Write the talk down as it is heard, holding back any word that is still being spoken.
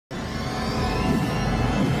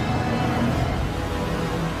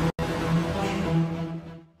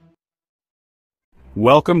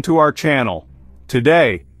Welcome to our channel.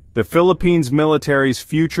 Today, the Philippines military's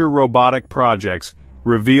future robotic projects,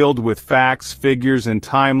 revealed with facts, figures, and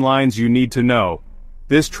timelines you need to know.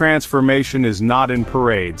 This transformation is not in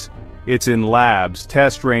parades. It's in labs,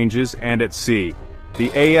 test ranges, and at sea. The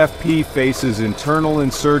AFP faces internal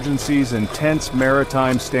insurgencies and tense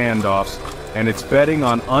maritime standoffs, and it's betting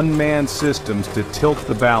on unmanned systems to tilt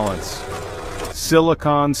the balance.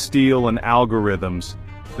 Silicon, steel, and algorithms,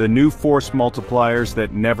 the new force multipliers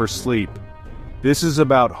that never sleep. This is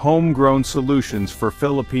about homegrown solutions for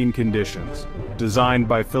Philippine conditions, designed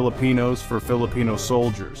by Filipinos for Filipino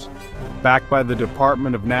soldiers. Backed by the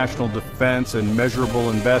Department of National Defense and measurable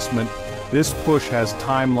investment, this push has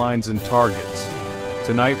timelines and targets.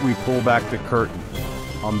 Tonight we pull back the curtain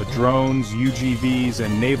on the drones, UGVs,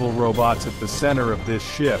 and naval robots at the center of this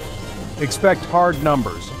shift. Expect hard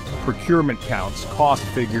numbers, procurement counts, cost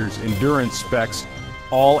figures, endurance specs,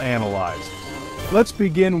 all analyzed. Let's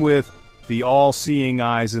begin with the all-seeing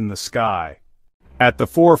eyes in the sky. At the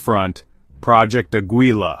forefront, Project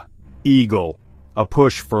Aguila, Eagle, a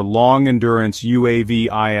push for long-endurance UAV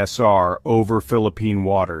ISR over Philippine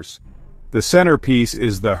waters. The centerpiece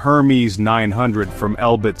is the Hermes 900 from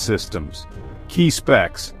Elbit Systems. Key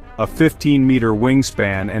specs: a 15-meter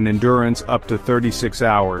wingspan and endurance up to 36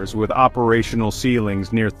 hours with operational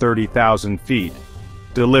ceilings near 30,000 feet.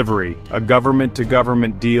 Delivery: a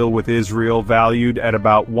government-to-government deal with Israel valued at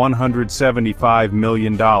about $175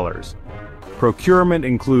 million. Procurement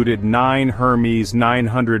included 9 Hermes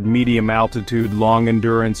 900 medium-altitude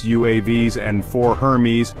long-endurance UAVs and 4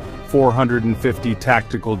 Hermes 450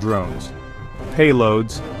 tactical drones.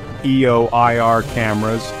 Payloads: EO/IR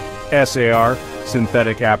cameras, SAR,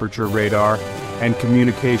 synthetic aperture radar, and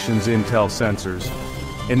communications intel sensors,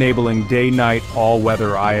 enabling day-night all-weather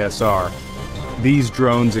ISR. These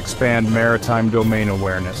drones expand maritime domain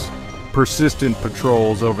awareness, persistent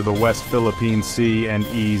patrols over the West Philippine Sea and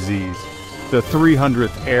EEZs. The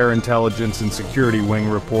 300th Air Intelligence and Security Wing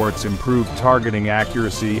reports improved targeting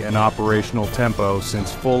accuracy and operational tempo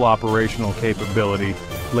since full operational capability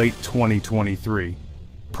late 2023.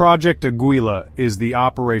 Project Aguila is the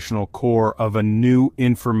operational core of a new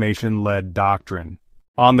information-led doctrine.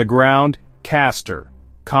 On the ground, Castor,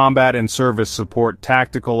 Combat and Service Support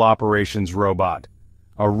Tactical Operations Robot,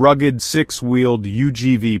 a rugged 6-wheeled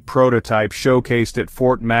UGV prototype showcased at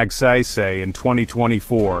Fort Magsaysay in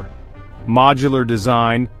 2024. Modular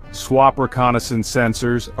design, swap reconnaissance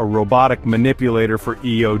sensors, a robotic manipulator for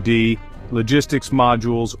EOD, logistics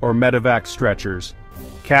modules, or medevac stretchers.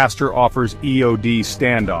 Castor offers EOD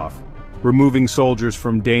standoff, removing soldiers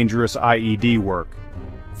from dangerous IED work.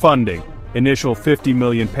 Funding: initial 50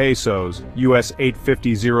 million pesos, US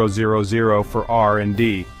 850,000 for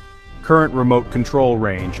R&D. Current remote control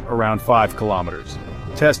range, around 5 kilometers.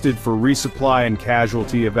 Tested for resupply and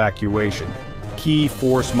casualty evacuation. Key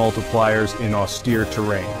force multipliers in austere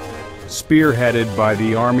terrain. Spearheaded by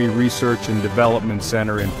the Army Research and Development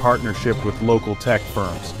Center in partnership with local tech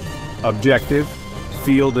firms. Objective: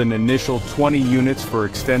 field an initial 20 units for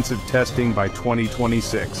extensive testing by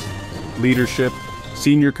 2026. Leadership: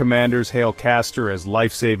 senior commanders hail Castor as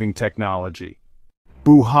life-saving technology.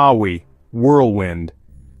 Buhawi, Whirlwind,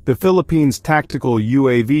 the Philippines' tactical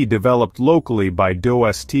UAV developed locally by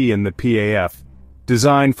DOST and the PAF.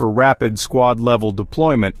 Designed for rapid squad-level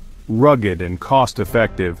deployment, rugged and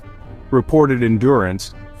cost-effective. Reported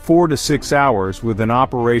endurance: 4 to 6 hours with an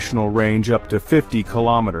operational range up to 50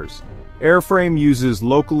 kilometers. Airframe uses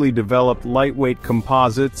locally developed lightweight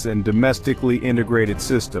composites and domestically integrated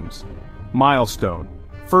systems. Milestone: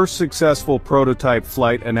 first successful prototype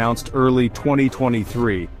flight announced early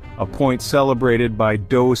 2023, a point celebrated by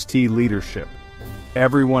DOST leadership.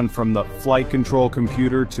 Everyone from the flight control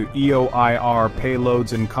computer to EO/IR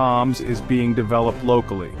payloads and comms is being developed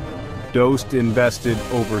locally. DOST invested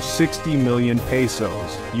over 60 million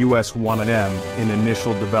pesos, US 1M, in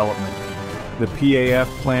initial development. The PAF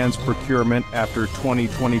plans procurement after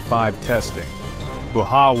 2025 testing.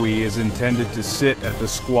 Buhawi is intended to sit at the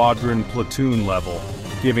squadron platoon level,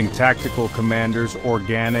 giving tactical commanders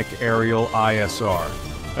organic aerial ISR,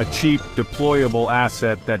 a cheap, deployable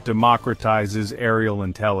asset that democratizes aerial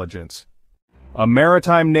intelligence. A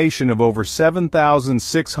maritime nation of over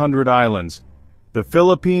 7,600 islands, the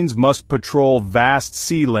Philippines must patrol vast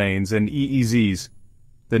sea lanes and EEZs.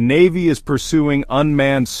 The Navy is pursuing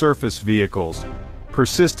unmanned surface vehicles,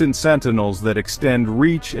 persistent sentinels that extend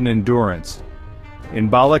reach and endurance. In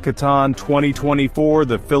Balikatan 2024,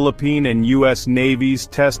 the Philippine and U.S. Navies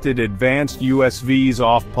tested advanced USVs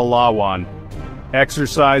off Palawan.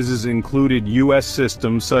 Exercises included U.S.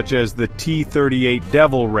 systems such as the T-38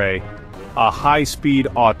 Devil Ray, a high-speed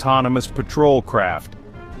autonomous patrol craft.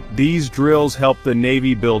 These drills help the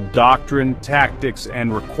Navy build doctrine, tactics,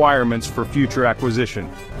 and requirements for future acquisition.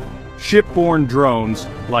 Shipborne drones,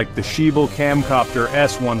 like the Shebel Camcopter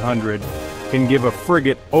S-100, can give a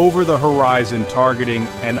frigate over-the-horizon targeting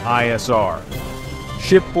and ISR.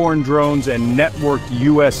 Shipborne drones and networked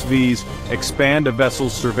USVs expand a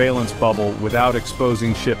vessel's surveillance bubble without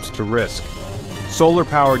exposing ships to risk.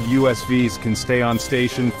 Solar-powered USVs can stay on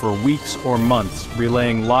station for weeks or months,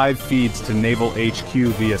 relaying live feeds to Naval HQ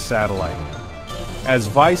via satellite. As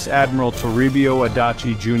Vice Admiral Toribio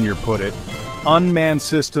Adachi Jr. put it, unmanned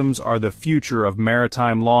systems are the future of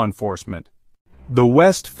maritime law enforcement. The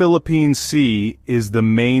West Philippine Sea is the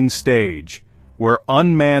main stage, where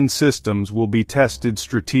unmanned systems will be tested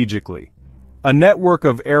strategically. A network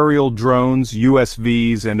of aerial drones,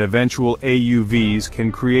 USVs, and eventual AUVs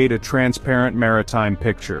can create a transparent maritime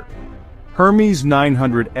picture. Hermes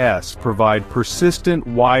 900S provide persistent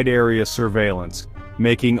wide-area surveillance,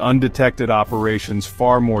 making undetected operations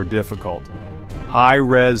far more difficult.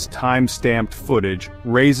 High-res, time-stamped footage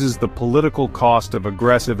raises the political cost of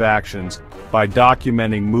aggressive actions by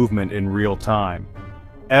documenting movement in real time.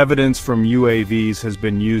 Evidence from UAVs has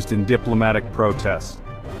been used in diplomatic protests,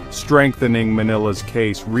 strengthening Manila's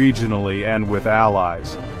case regionally and with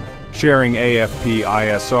allies. Sharing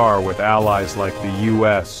AFP-ISR with allies like the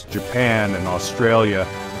US, Japan, and Australia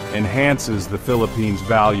enhances the Philippines'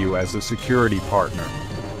 value as a security partner.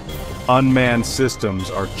 Unmanned systems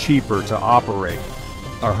are cheaper to operate.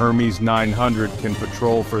 A Hermes 900 can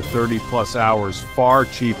patrol for 30+ hours, far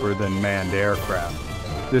cheaper than manned aircraft.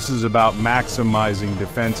 This is about maximizing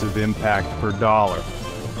defensive impact per dollar.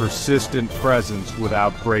 Persistent presence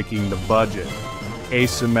without breaking the budget.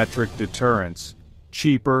 Asymmetric deterrence.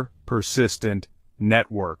 Cheaper, persistent,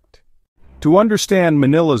 networked. To understand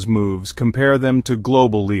Manila's moves, compare them to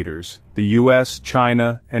global leaders, the US,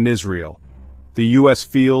 China, and Israel. The US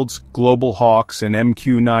fields Global Hawks and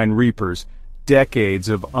MQ-9 Reapers, decades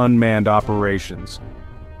of unmanned operations.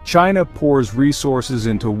 China pours resources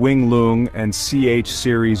into Wing-Lung and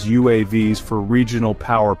CH-series UAVs for regional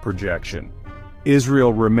power projection.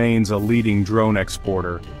 Israel remains a leading drone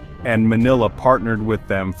exporter, and Manila partnered with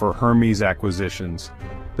them for Hermes acquisitions.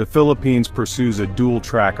 The Philippines pursues a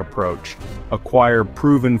dual-track approach, acquire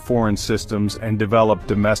proven foreign systems and develop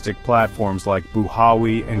domestic platforms like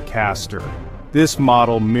Buhawi and Castor. This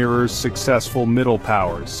model mirrors successful middle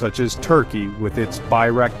powers, such as Turkey with its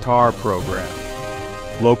Bayraktar program.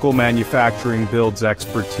 Local manufacturing builds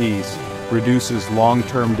expertise, reduces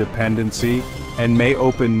long-term dependency, and may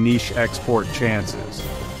open niche export chances.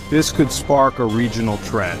 This could spark a regional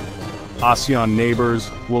trend. ASEAN neighbors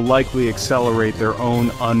will likely accelerate their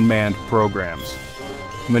own unmanned programs.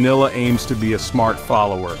 Manila aims to be a smart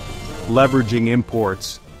follower, leveraging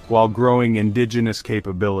imports while growing indigenous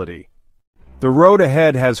capability. The road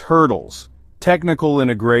ahead has hurdles: technical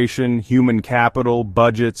integration, human capital,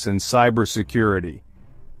 budgets, and cybersecurity.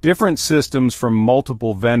 Different systems from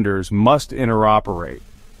multiple vendors must interoperate.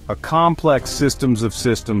 A complex systems of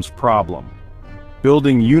systems problem.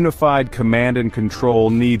 Building unified command and control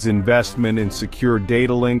needs investment in secure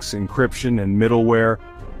data links, encryption, and middleware.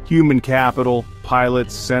 Human capital,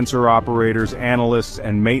 pilots, sensor operators, analysts,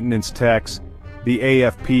 and maintenance techs. The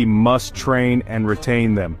AFP must train and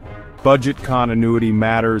retain them. Budget continuity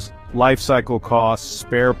matters. Lifecycle costs,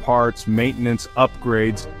 spare parts, maintenance,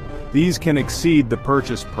 upgrades. These can exceed the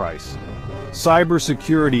purchase price.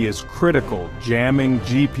 Cybersecurity is critical. Jamming,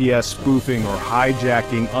 GPS spoofing, or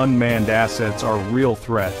hijacking unmanned assets are real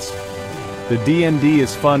threats. The DND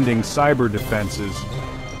is funding cyber defenses,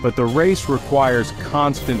 but the race requires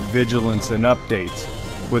constant vigilance and updates.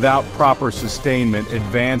 Without proper sustainment,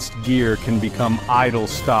 advanced gear can become idle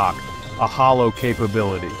stock, a hollow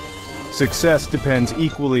capability. Success depends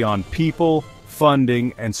equally on people,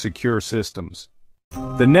 funding, and secure systems.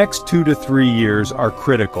 The next 2 to 3 years are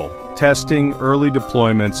critical: testing, early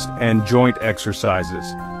deployments, and joint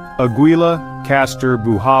exercises. Aguila, Castor,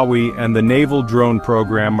 Buhawi, and the Naval Drone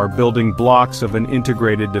Program are building blocks of an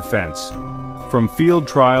integrated defense. From field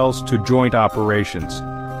trials to joint operations,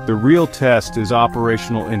 the real test is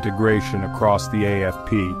operational integration across the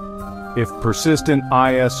AFP. If persistent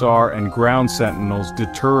ISR and ground sentinels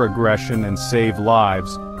deter aggression and save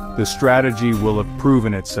lives, the strategy will have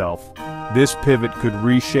proven itself. This pivot could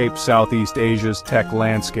reshape Southeast Asia's tech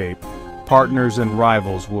landscape. Partners and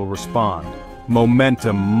rivals will respond.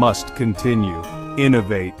 Momentum must continue.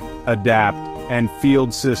 Innovate, adapt, and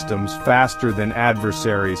field systems faster than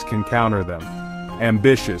adversaries can counter them.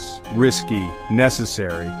 Ambitious, risky,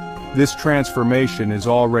 necessary. This transformation is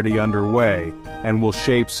already underway and will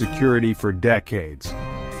shape security for decades.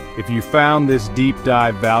 If you found this deep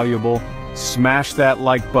dive valuable, smash that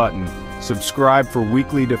like button, subscribe for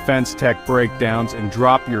weekly defense tech breakdowns, and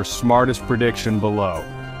drop your smartest prediction below.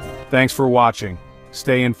 Thanks for watching.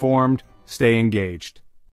 Stay informed, stay engaged.